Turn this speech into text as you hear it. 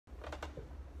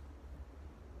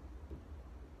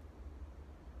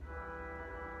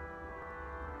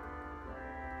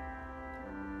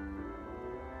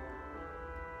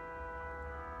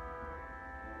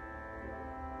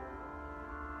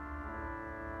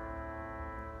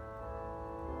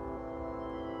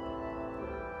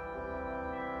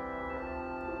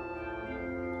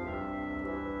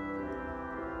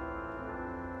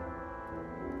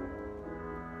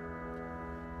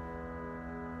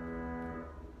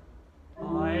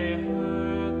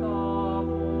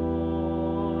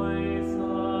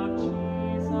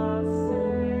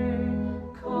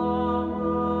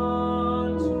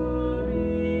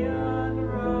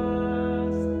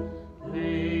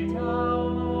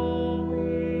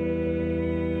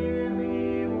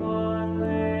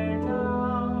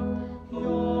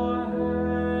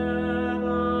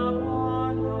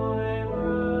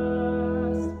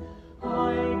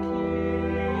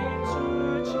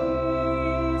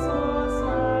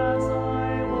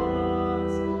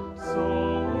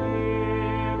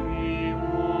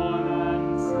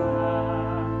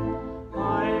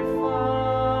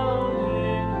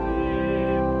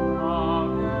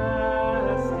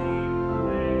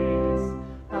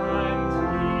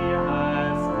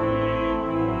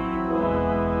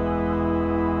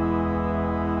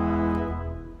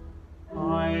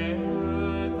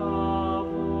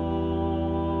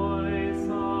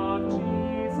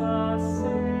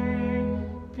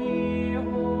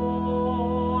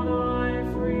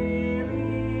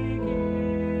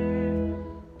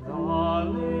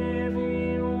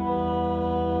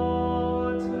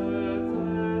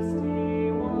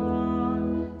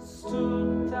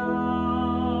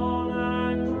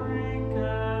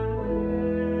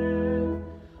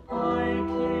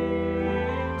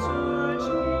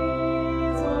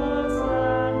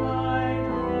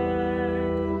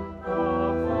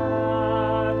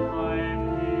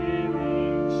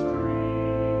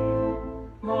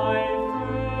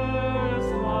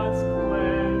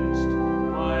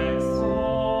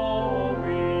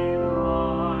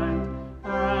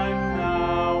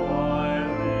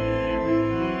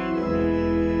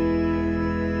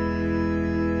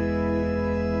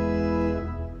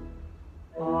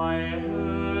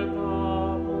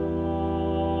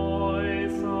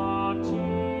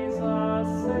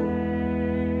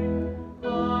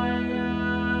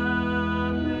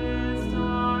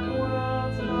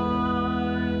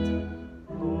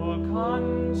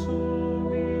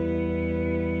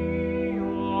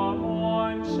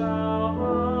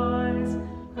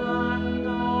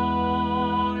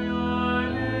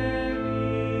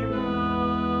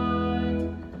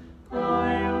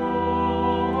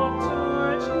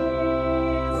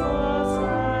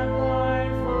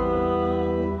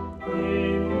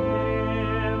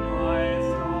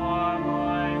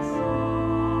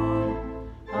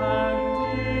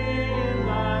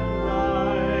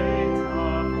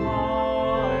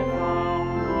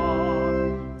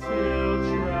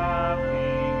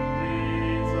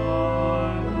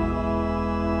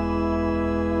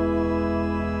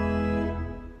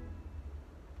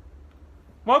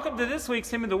Welcome to this week's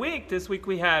Hymn of the Week. This week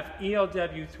we have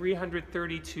ELW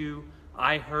 332,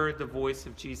 I Heard the Voice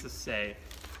of Jesus Say.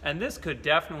 And this could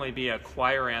definitely be a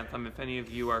choir anthem if any of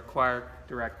you are choir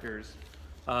directors.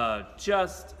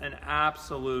 Just an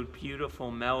absolute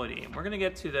beautiful melody. And we're going to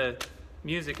get to the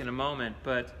music in a moment,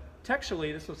 but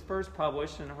textually this was first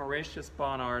published in Horatius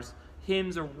Bonar's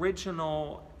Hymns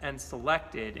Original and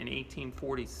Selected in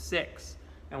 1846.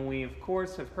 And we, of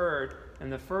course, have heard in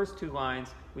the first two lines,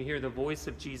 we hear the voice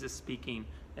of Jesus speaking,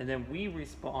 and then we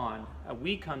respond.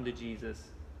 We come to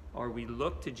Jesus, or we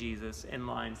look to Jesus in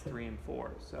lines 3 and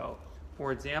 4. So,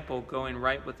 for example, going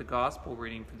right with the gospel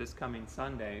reading for this coming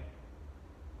Sunday,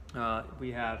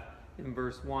 we have in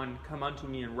verse 1, "Come unto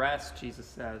me and rest," Jesus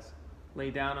says.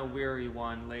 "Lay down, O weary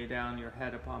one, lay down your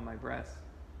head upon my breast."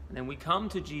 And then we come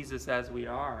to Jesus as we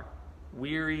are,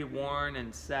 weary, worn,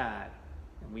 and sad,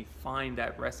 and we find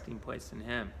that resting place in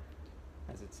him,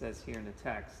 as it says here in the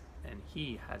text, and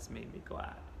he has made me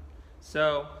glad.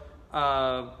 So,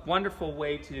 wonderful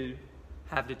way to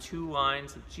have the two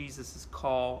lines of Jesus'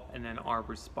 call and then our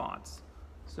response.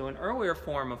 So an earlier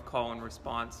form of call and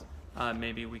response,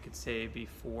 maybe we could say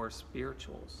before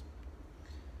spirituals.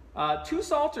 Two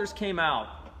psalters came out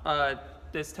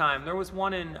this time. There was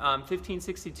one in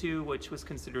 1562, which was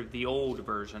considered the old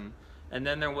version, and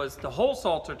then there was the whole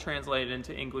psalter translated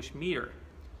into English meter.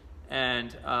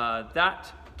 And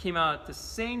that came out at the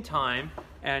same time,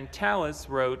 and Tallis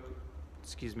wrote,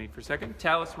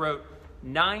 Tallis wrote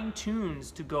 9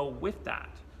 tunes to go with that.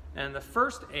 And the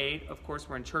first 8, of course,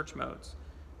 were in church modes.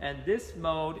 And this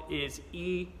mode is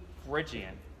E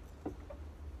Phrygian.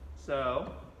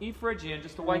 So, E Phrygian,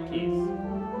 just the white keys.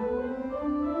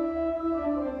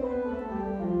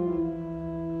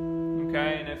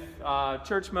 Okay, and if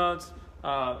church modes,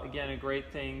 again, a great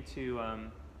thing to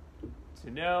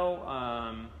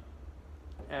know.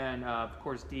 And of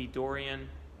course, D Dorian.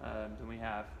 Then we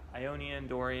have Ionian,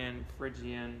 Dorian,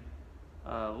 Phrygian,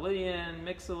 Lydian,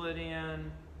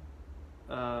 Mixolydian,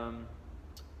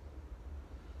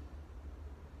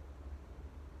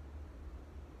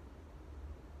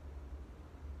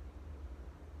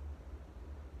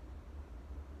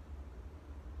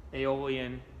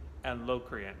 Aeolian, and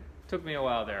Locrian. Took me a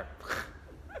while there.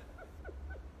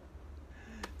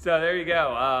 So there you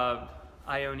go.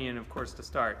 Ionian, of course, to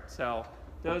start. So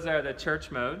those are the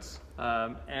church modes.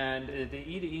 And the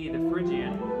E to E, the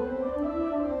Phrygian,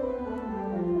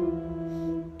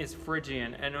 is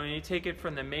Phrygian. And when you take it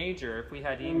from the major, if we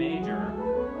had E major,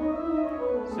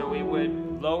 so we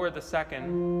would lower the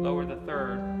second, lower the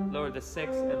third, lower the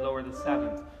sixth, and lower the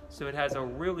seventh. So it has a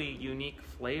really unique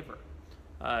flavor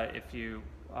if you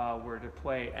were to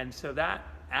play. And so that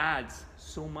adds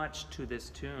so much to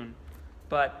this tune.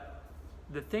 But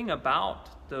the thing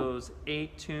about those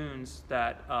 8 tunes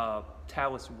that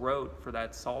Tallis wrote for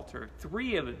that psalter,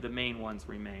 3 of the main ones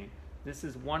remain. This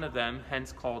is one of them,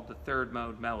 hence called the third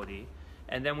mode melody.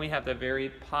 And then we have the very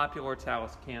popular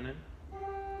Tallis canon.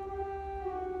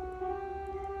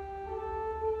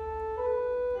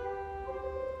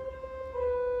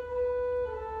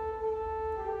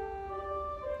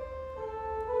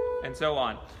 And so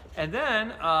on. And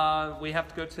then we have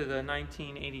to go to the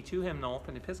 1982 hymnal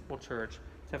from the Episcopal Church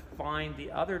to find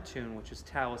the other tune, which is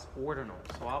Tallis Ordinal.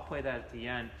 So I'll play that at the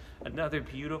end. Another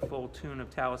beautiful tune of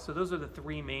Tallis. So those are the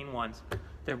 3 main ones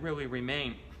that really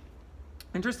remain.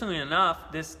 Interestingly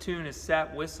enough, this tune is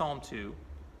set with Psalm 2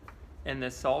 in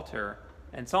this Psalter.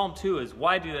 And Psalm 2 is,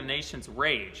 "Why do the nations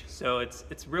rage?" So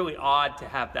it's really odd to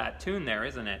have that tune there,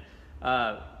 isn't it?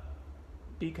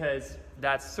 Because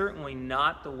that's certainly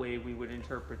not the way we would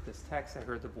interpret this text. I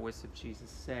heard the voice of Jesus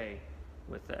say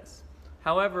with this.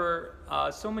 However,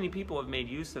 so many people have made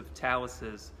use of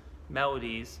Tallis's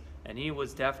melodies, and he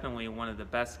was definitely one of the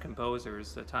best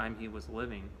composers the time he was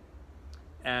living.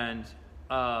 And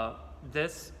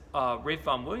this Ralph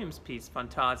Vaughan Williams piece,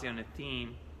 Fantasia on a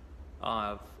Theme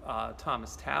of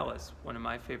Thomas Tallis, one of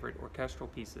my favorite orchestral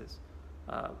pieces,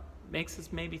 makes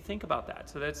us maybe think about that.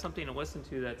 So that's something to listen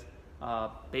to that's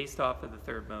based off of the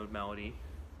third mode melody,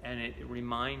 and it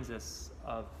reminds us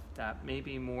of that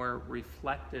maybe more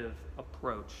reflective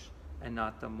approach and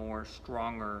not the more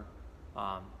stronger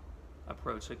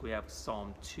approach like we have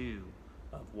Psalm 2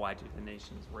 of "Why do the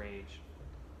nations rage?"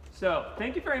 So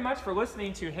thank you very much for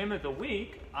listening to Hymn of the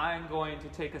Week. I'm going to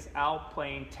take us out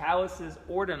playing Tallis's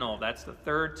Ordinal. That's the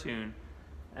third tune.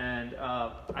 And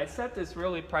I set this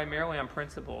really primarily on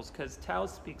principles because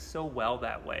Tallis speaks so well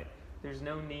that way. There's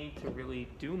no need to really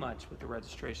do much with the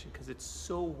registration because it's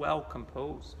so well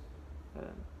composed.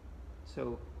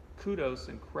 So kudos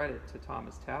and credit to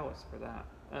Thomas Tallis for that.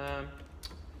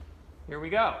 Here we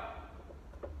go.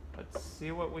 Let's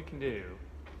see what we can do.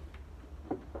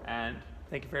 And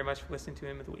thank you very much for listening to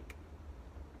Hymn of the Week.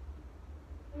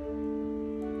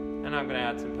 And I'm going to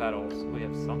add some pedals. We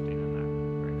have something in there.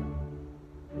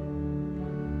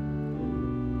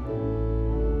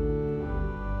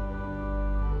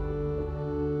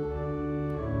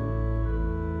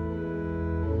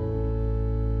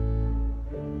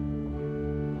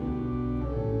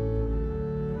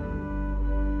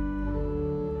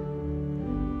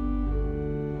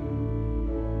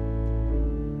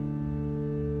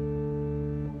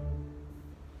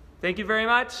 Thank you very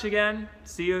much again.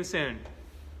 See you soon.